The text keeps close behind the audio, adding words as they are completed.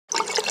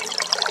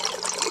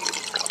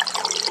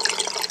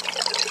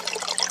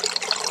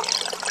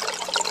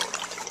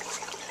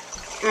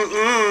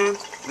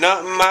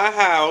Not in my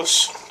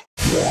house.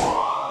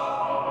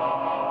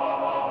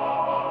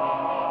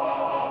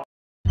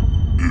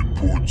 It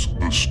puts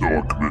the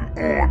Stockman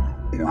on,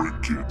 or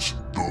it gets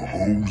the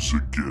hose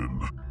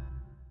again.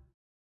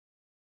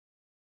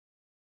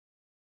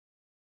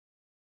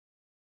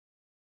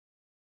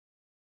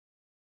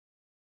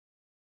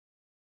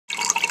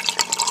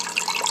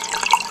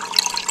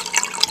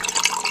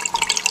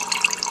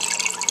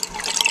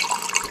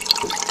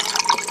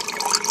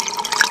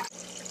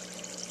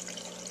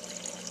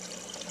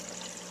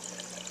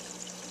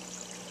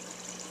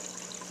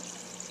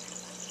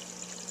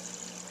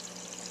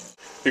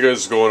 Hey guys,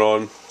 what's going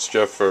on? It's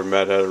Jeff for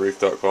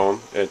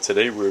MadHatReef.com, and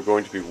today we're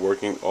going to be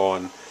working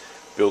on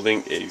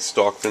building a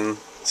Stockman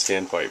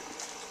Standpipe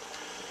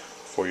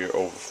for your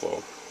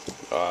overflow.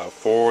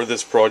 For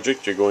this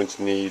project, you're going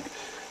to need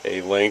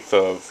a length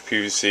of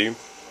PVC.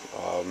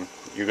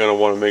 You're going to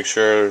want to make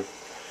sure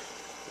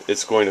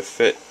it's going to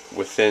fit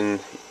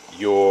within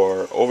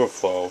your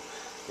overflow.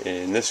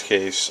 In this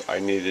case, I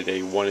needed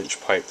a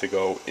 1-inch pipe to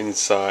go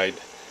inside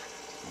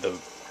the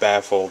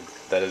baffle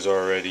that is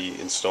already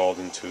installed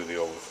into the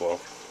overflow.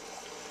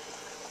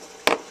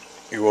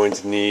 You're going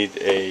to need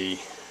a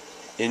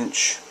 1.25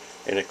 inch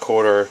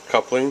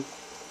coupling.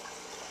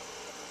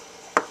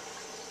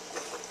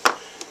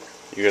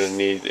 You're going to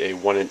need a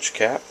 1-inch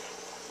cap,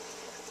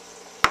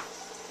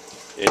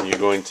 and you're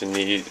going to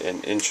need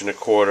an 1.25 inch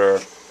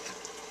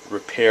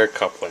repair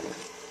coupling.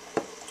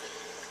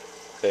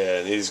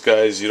 And these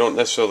guys, you don't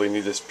necessarily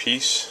need this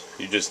piece,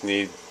 you just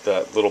need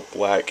that little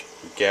black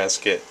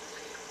gasket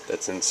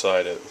that's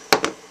inside it.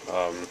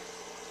 I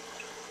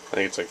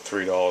think it's like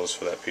 $3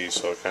 for that piece,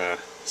 so it kind of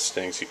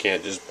stinks. You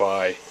can't just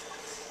buy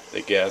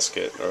the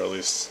gasket, or at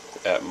least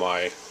at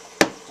my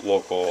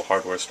local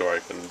hardware store I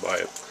couldn't buy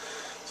it.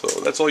 So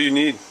that's all you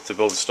need to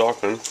build a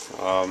Stockman.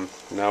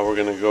 Now we're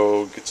going to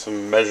go get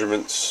some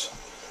measurements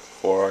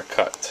for our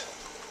cut.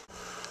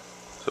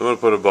 So I'm going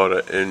to put about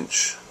 1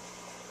 inch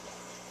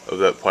of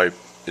that pipe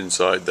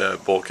inside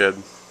that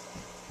bulkhead,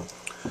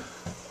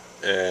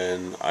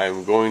 and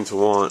I'm going to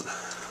want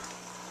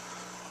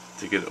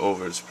to get it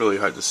over. It's really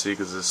hard to see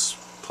because this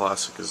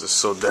plastic is just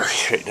so dirty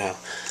right now.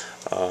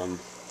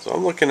 So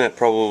I'm looking at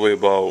probably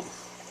about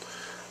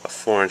a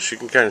 4 inch. You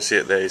can kind of see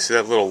it there. You see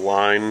that little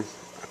line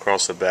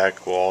across the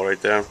back wall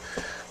right there?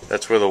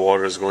 That's where the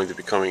water is going to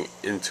be coming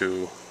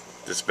into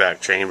this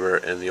back chamber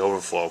and the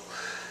overflow.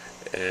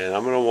 And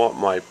I'm going to want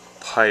my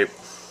pipe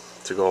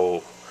to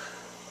go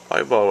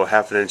probably about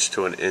 1/2 inch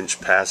to 1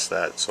 inch past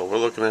that. So we're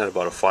looking at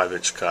about a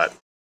 5-inch cut.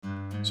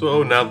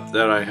 So now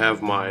that I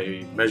have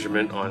my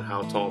measurement on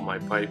how tall my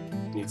pipe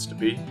needs to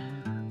be,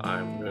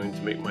 I'm going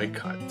to make my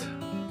cut.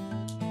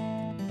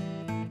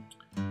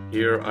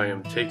 Here I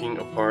am taking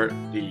apart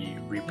the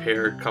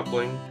repair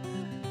coupling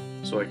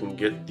so I can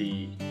get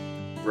the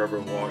rubber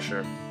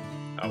washer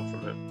out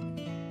from it.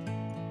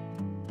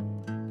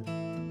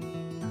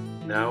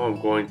 Now I'm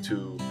going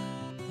to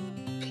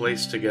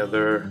place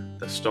together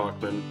the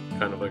Stockman,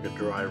 kind of like a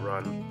dry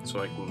run,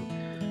 so I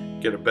can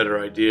get a better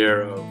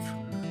idea of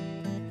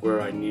where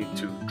I need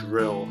to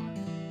drill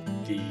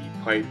the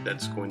pipe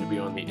that's going to be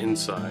on the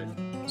inside,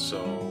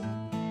 so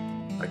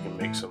I can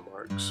make some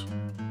marks.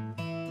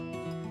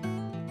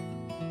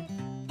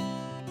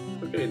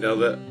 Okay, now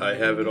that I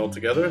have it all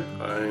together,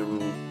 I'm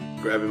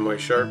grabbing my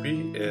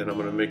Sharpie and I'm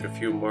going to make a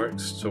few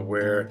marks to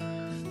where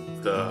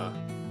the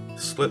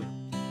slip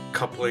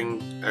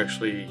coupling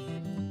actually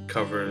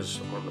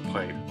covers on the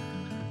pipe,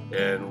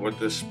 and what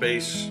the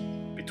space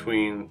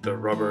between the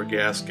rubber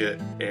gasket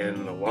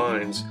and the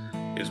lines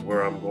is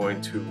where I'm going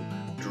to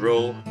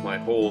drill my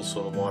holes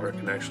so the water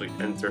can actually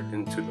enter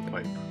into the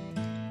pipe.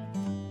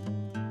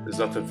 There's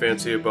nothing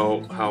fancy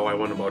about how I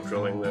went about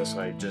drilling this.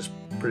 I just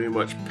pretty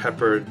much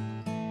peppered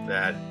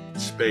that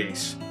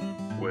space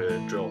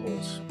with drill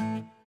holes.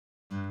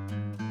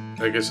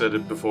 Like I said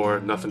it before,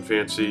 nothing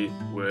fancy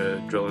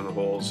with drilling the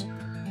holes,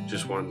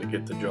 just wanted to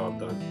get the job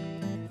done.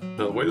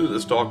 Now the way that the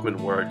Stockman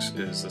works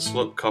is the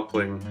slip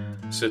coupling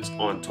sits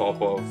on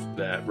top of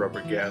that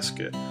rubber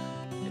gasket,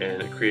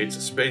 and it creates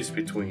a space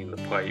between the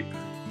pipe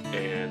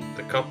and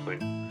the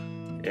coupling,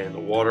 and the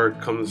water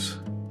comes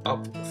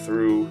up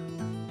through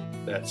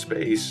that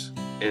space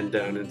and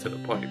down into the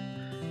pipe,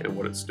 and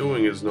what it's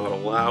doing is not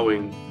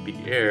allowing the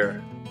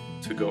air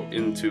to go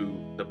into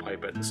the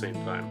pipe at the same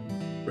time.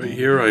 Right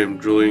here I am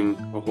drilling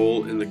a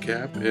hole in the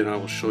cap, and I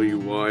will show you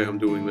why I'm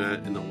doing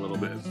that in a little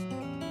bit.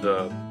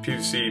 The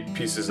PVC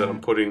pieces that I'm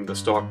putting the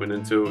Stockman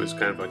into is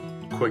kind of a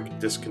quick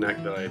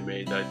disconnect that I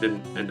made that I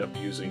didn't end up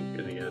using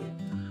in the end.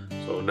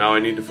 So now I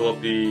need to fill up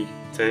the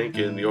tank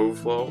and the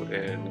overflow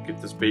and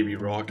get this baby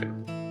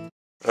rocking.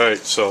 Alright,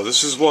 so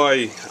this is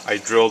why I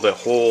drilled a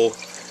hole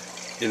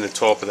in the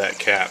top of that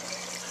cap.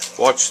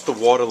 Watch the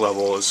water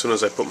level as soon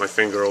as I put my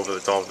finger over the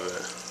top of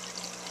it.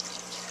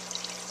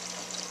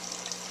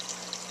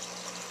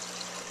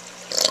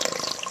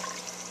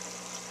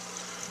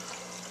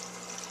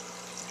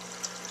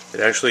 It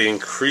actually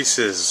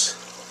increases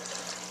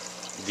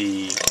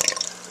the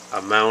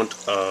amount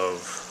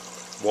of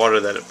water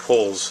that it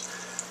pulls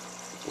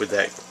with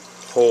that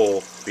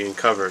hole being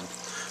covered.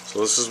 So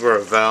this is where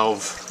a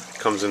valve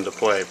comes into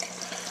play.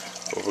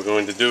 What we're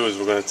going to do is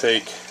we're going to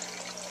take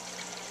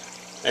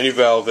any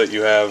valve that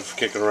you have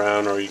kicking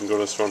around, or you can go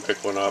to the store and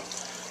pick one up.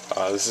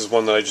 This is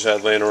one that I just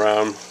had laying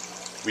around.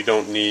 We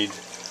don't need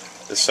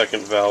the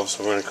second valve,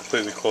 so we're going to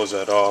completely close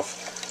that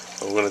off.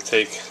 But we're going to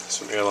take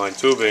some airline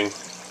tubing,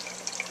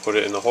 put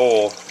it in the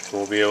hole, and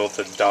we'll be able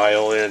to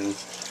dial in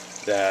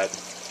that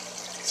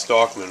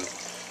Stockman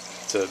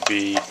to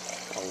be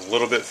a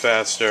little bit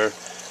faster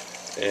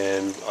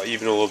and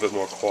even a little bit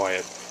more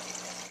quiet.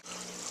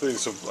 Okay,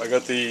 so I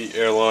got the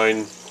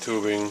airline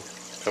tubing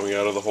coming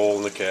out of the hole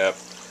in the cap,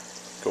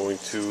 going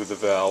to the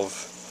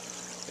valve,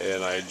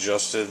 and I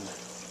adjusted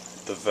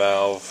the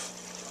valve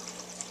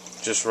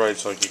just right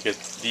so I could get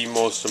the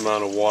most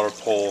amount of water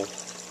pull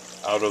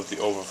out of the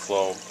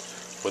overflow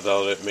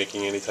without it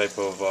making any type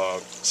of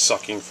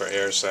sucking for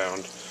air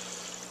sound.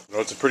 You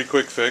know, it's a pretty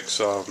quick fix.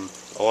 A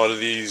lot of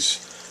these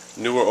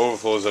newer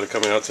overflows that are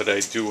coming out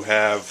today do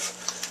have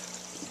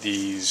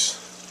these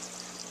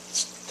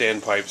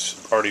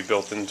standpipes already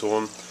built into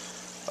them,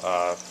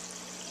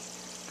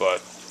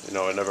 but you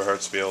know, it never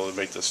hurts to be able to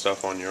make this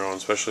stuff on your own,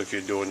 especially if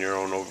you're doing your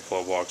own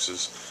overflow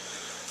boxes.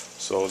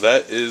 So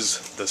that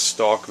is the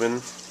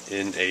Stockman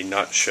in a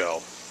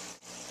nutshell.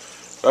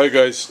 Alright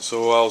guys,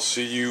 so I'll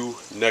see you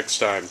next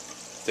time.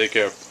 Take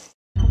care.